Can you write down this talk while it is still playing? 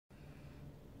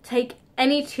Take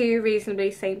any two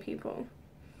reasonably sane people.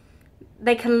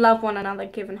 They can love one another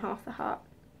given half the heart.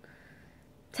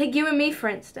 Take you and me, for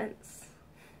instance.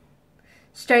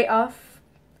 Straight off,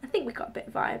 I think we got a bit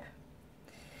of vibe.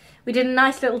 We did a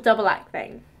nice little double act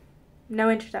thing. No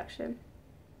introduction.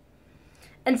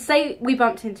 And say we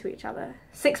bumped into each other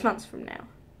 6 months from now.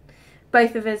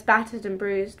 Both of us battered and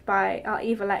bruised by our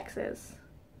evil exes.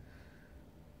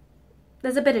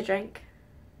 There's a bit of drink,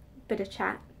 bit of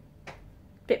chat,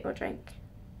 bit more drink.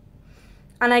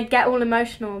 And I'd get all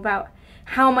emotional about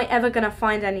how am I ever going to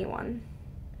find anyone?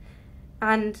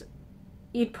 And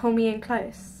you'd pull me in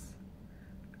close.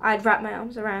 I'd wrap my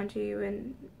arms around you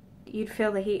and you'd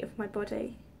feel the heat of my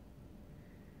body.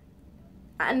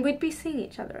 And we'd be seeing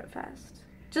each other at first,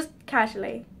 just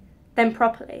casually, then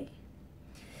properly.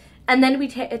 And then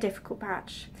we'd hit a difficult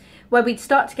patch, where we'd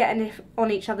start to get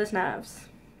on each other's nerves.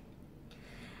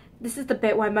 This is the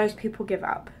bit where most people give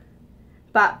up.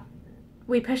 But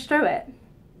we push through it.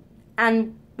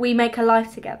 And we make a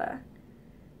life together.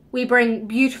 We bring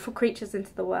beautiful creatures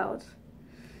into the world.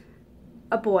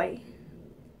 A boy.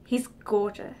 He's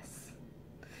gorgeous.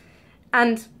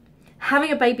 And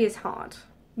having a baby is hard.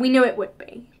 We knew it would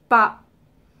be. But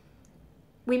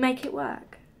we make it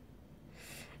work.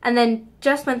 And then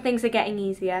just when things are getting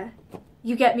easier,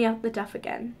 you get me up the duff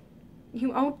again.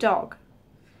 You old dog.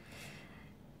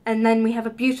 And then we have a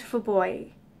beautiful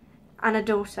boy and a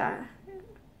daughter.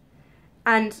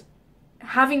 And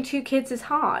having 2 kids is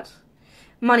hard.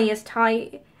 Money is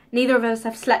tight. Neither of us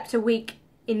have slept a week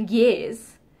in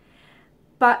years.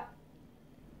 But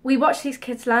we watch these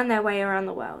kids learn their way around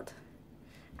the world.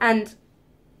 And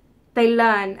they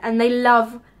learn and they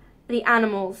love the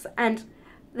animals and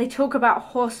they talk about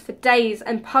horse for days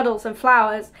and puddles and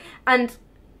flowers, and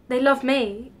they love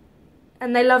me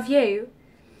and they love you.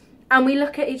 And we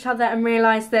look at each other and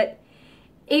realise that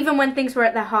even when things were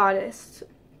at their hardest,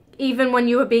 even when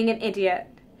you were being an idiot,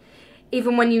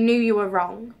 even when you knew you were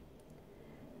wrong,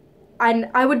 and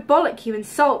I would bollock you and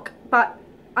sulk, but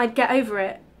I'd get over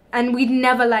it, and we'd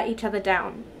never let each other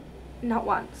down. Not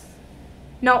once.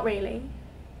 Not really.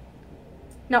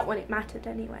 Not when it mattered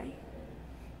anyway.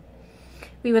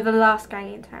 We were the last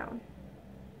gang in town.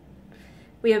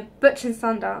 We are Butch and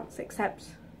Sundance, except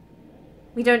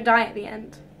we don't die at the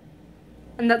end.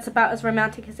 And that's about as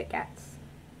romantic as it gets.